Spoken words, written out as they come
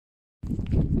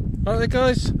Right there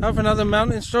guys, have another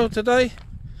mountain stroll today.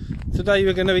 Today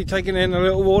we're going to be taking in a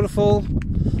little waterfall,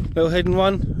 little hidden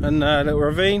one, and a little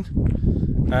ravine,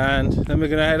 and then we're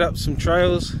going to head up some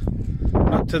trails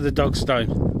up to the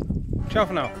Dogstone. Ciao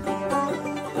for now.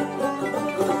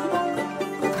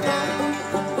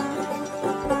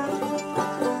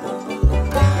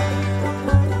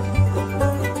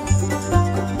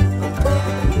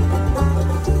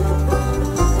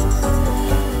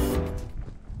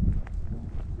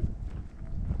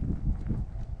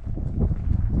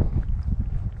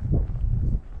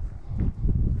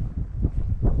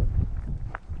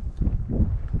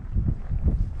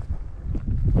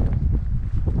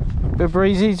 Bit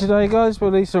breezy today guys, but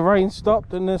at least the rain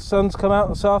stopped and the sun's come out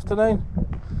this afternoon.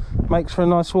 Makes for a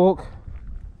nice walk.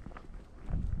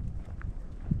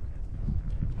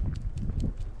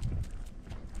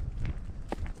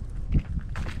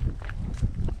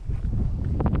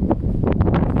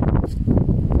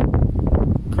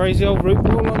 Crazy old root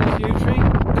ball on this yew tree.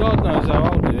 God knows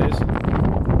how old it is.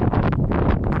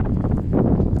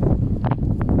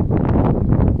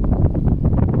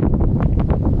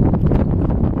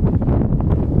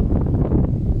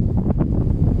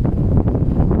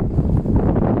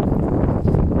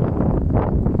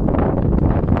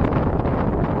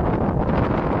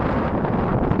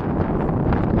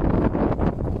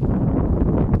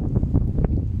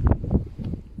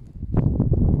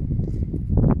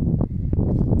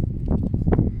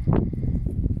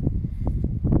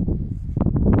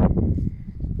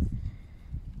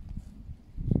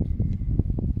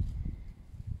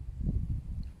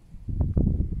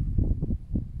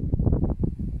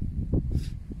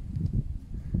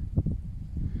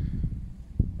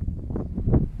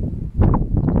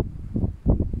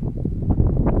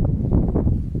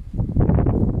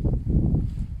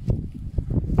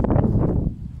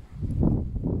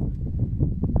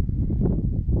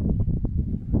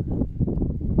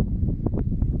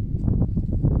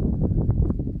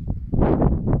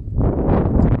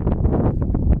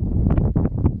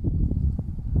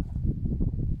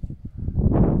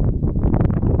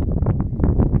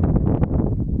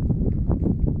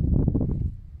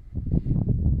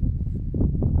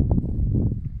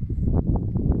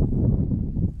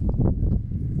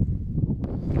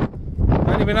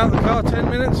 Been out the car 10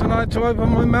 minutes and I had to open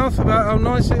my mouth about how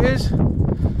nice it is.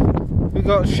 We've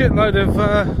got a shitload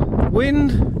of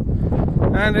wind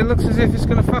and it looks as if it's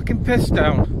going to fucking piss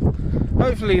down.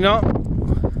 Hopefully not,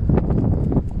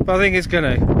 but I think it's going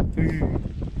to.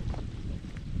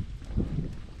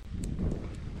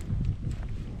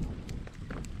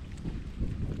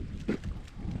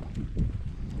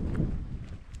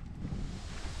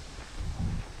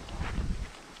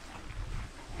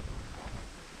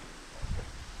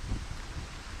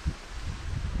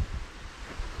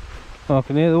 I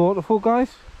can hear the waterfall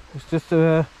guys. It's just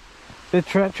a bit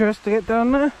treacherous to get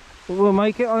down there, but we'll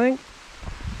make it I think.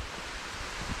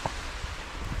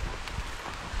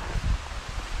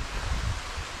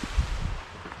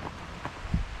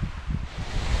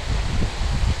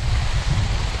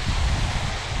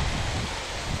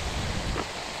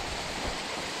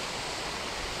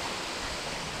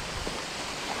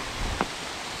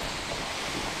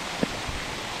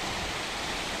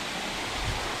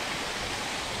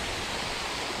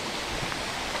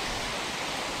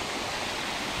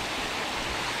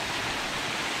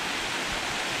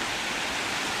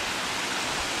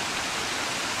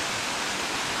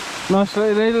 Nice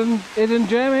little hidden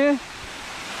gem here.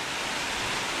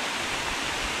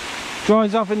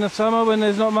 Dries up in the summer when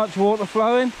there's not much water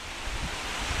flowing.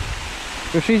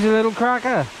 But she's a little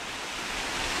cracker.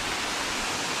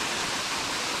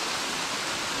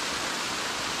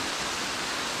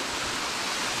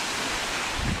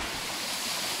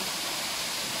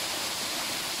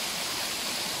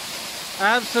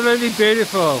 Absolutely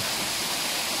beautiful.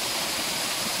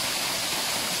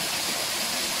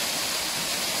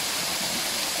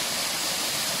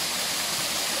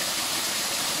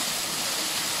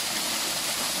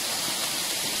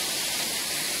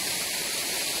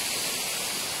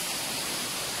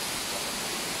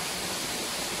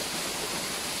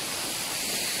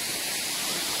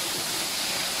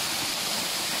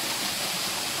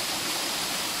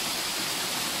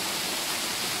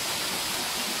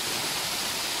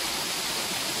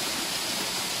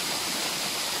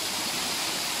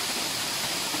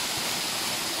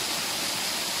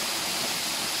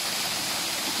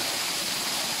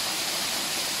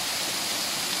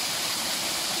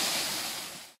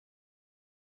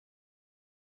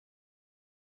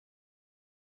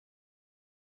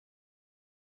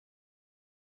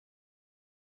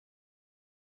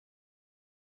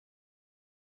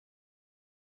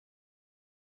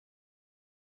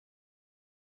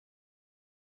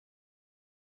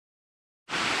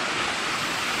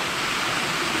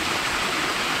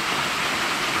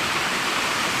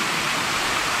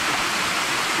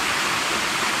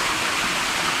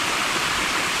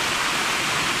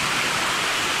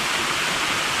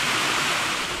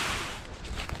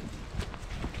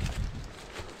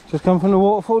 Just come from the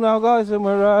waterfall now, guys, and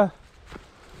we're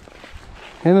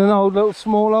in an old little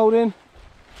small holding,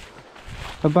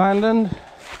 abandoned.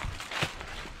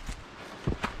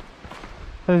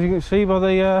 As you can see by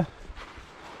the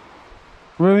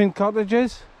ruined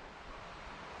cottages.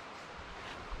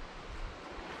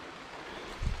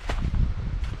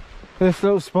 This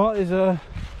little spot is a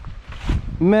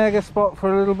mega spot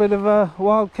for a little bit of a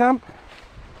wild camp.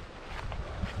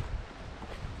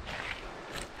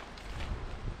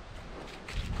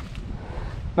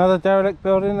 Another derelict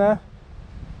building there.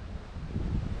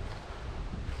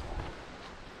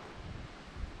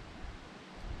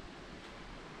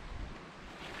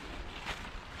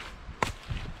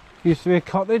 Used to be a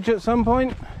cottage at some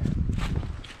point.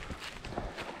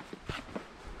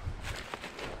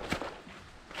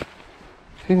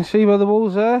 You can see by the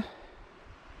walls there.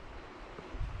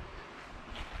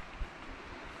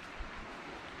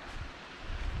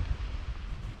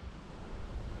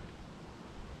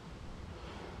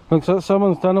 Looks like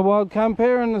someone's done a wild camp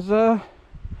here and has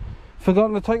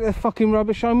forgotten to take their fucking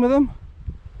rubbish home with them.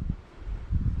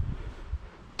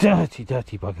 Dirty,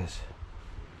 dirty buggers.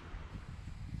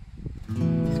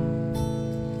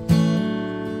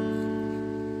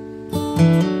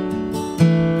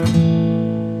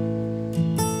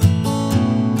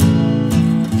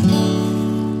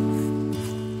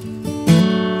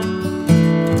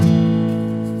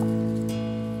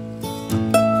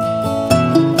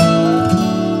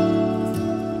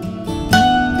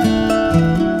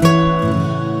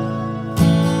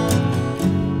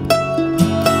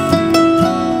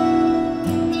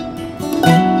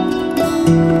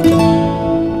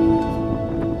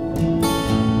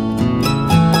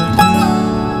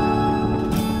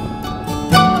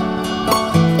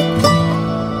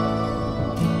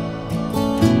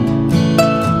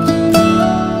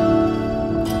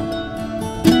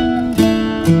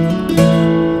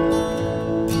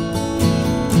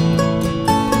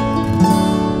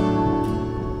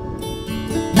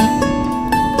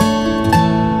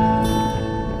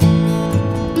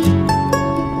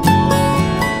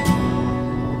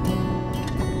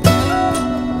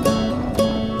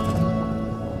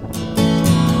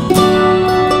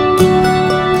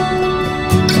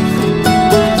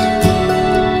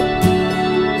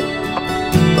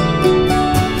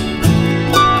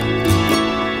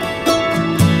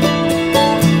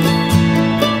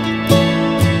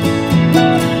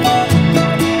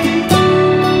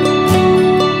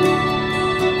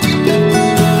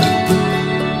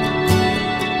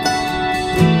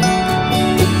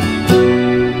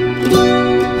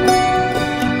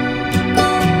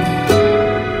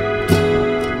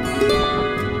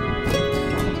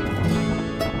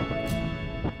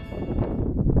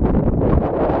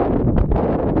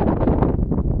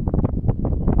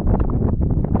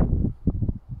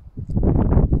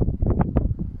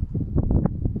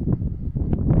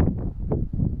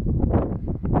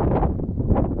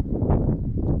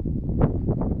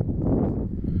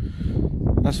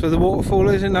 That's where the waterfall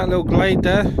is, in that little glade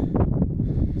there.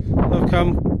 I've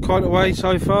come quite a way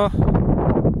so far.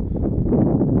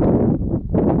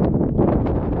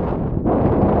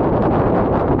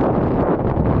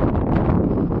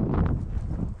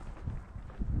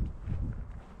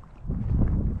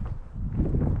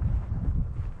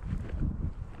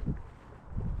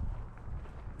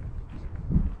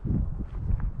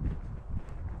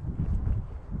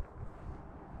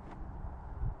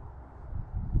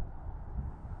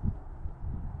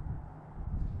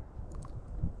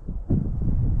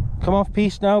 Come off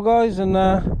piste now, guys, and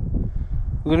we're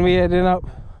going to be heading up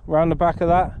around the back of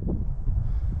that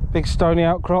big stony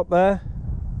outcrop there,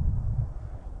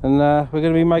 and we're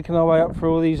going to be making our way up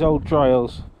through all these old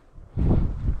trails.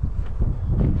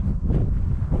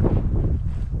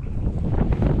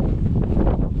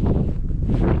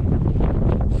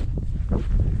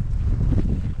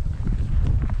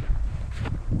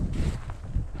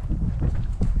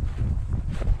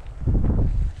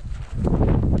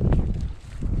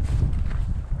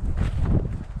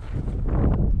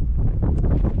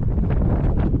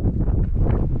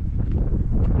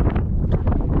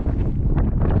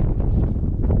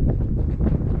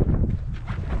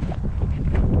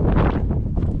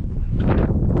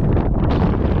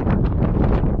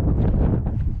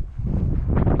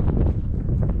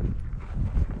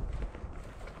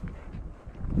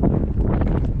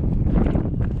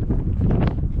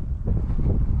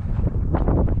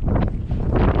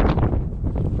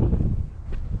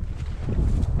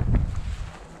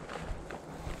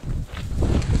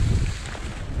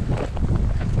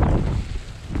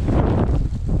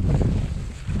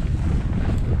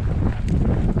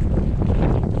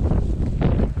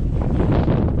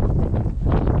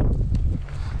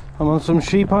 on some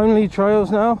sheep only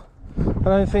trails now. I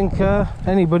don't think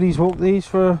anybody's walked these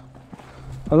for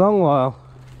a long while.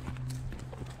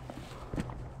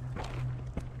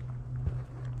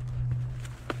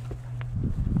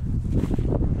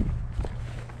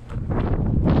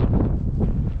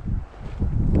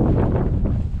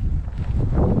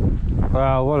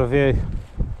 Wow, what a view.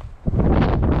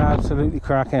 Absolutely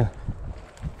cracking.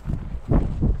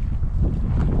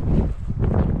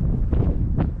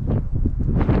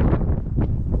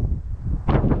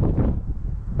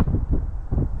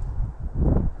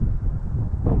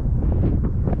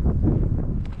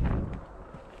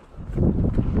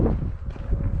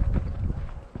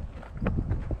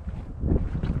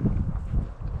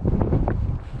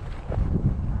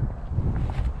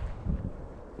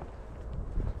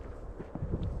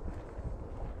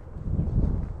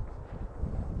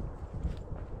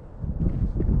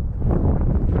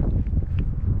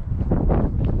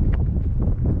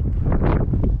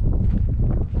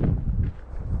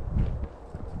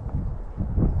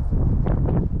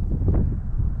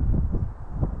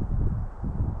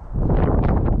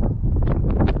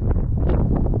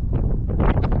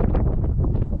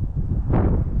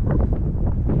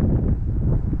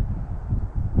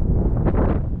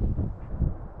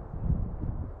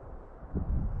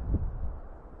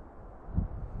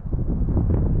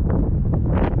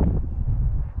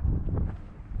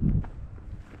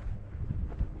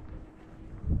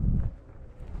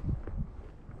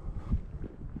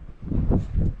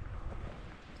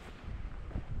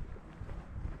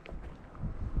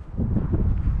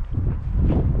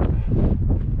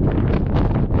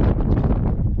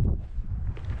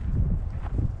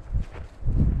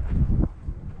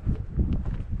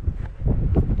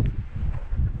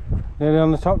 Nearly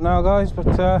on the top now, guys, but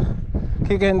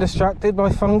keep getting distracted by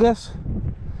fungus.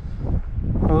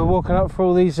 We're walking up for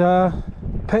all these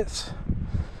pits.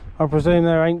 I presume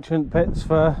they're ancient pits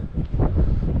for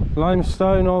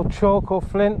limestone or chalk or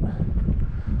flint,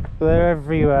 but they're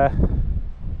everywhere.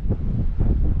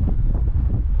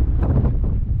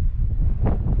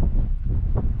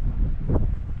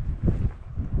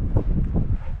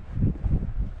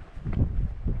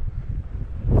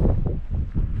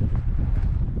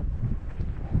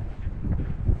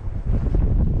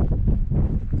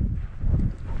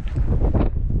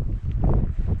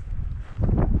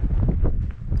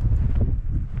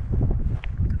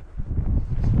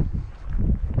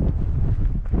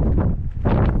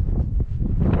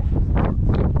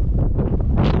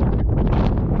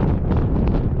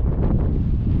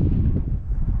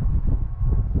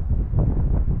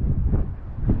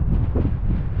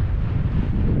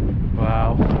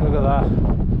 Look at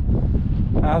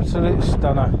that, absolute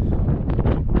stunner.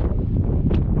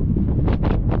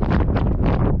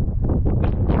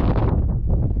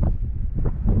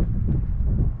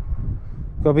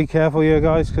 Gotta be careful here,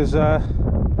 guys, because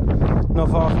not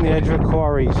far from the edge of a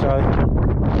quarry, so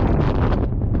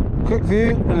quick view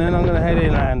and then I'm going to head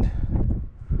inland.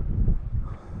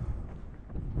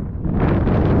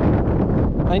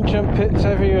 Ancient pits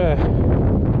everywhere.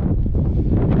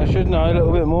 I should know a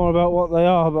little bit more about what they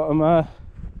are, but I'm a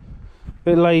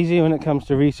bit lazy when it comes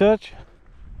to research.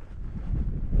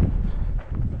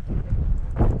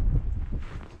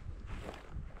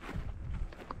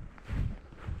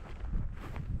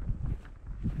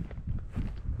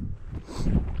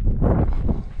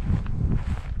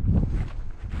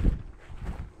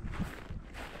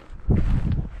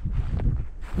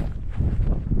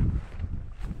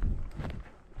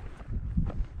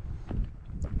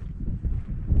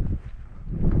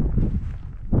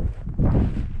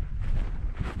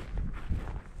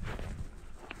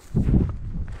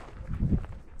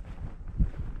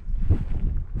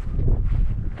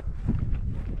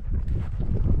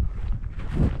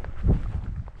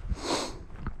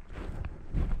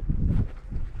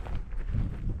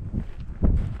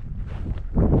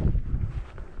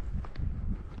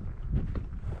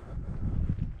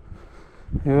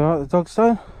 You alright, the dog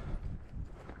stone?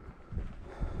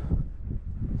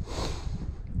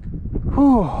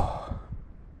 Whew.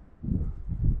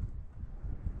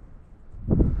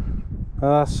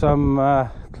 Well, that's some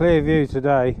clear view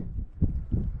today.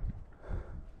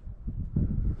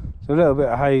 It's a little bit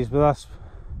of haze, but that's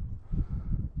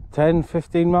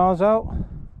 10-15 miles out.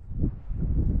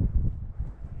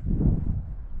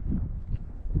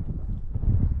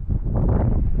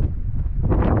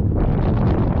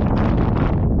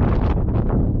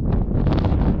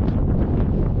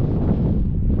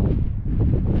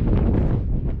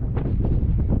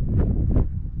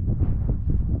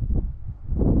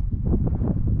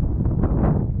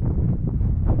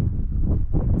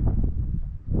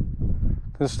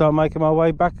 Gonna start making my way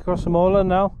back across the moorland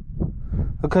now.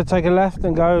 I could take a left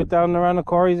and go down around the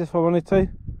quarries if I wanted to,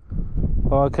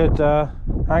 or I could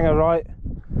hang a right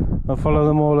and follow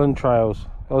the moorland trails.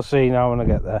 I'll see now when I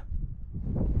get there.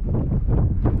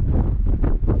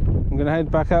 I'm gonna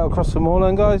head back out across the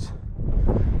moorland, guys.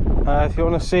 If you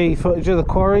want to see footage of the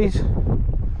quarries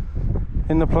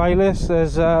in the playlist,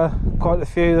 there's quite a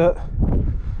few that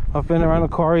I've been around the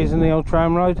quarries in the old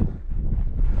tram road.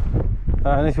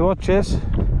 And if you watch this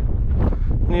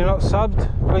and you're not subbed,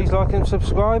 please like and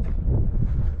subscribe.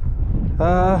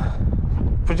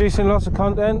 Producing lots of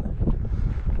content,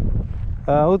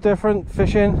 all different,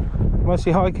 fishing,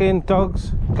 mostly hiking,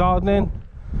 dogs, gardening.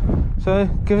 So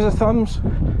give us a thumbs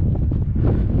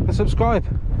and subscribe.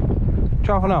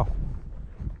 Ciao for now.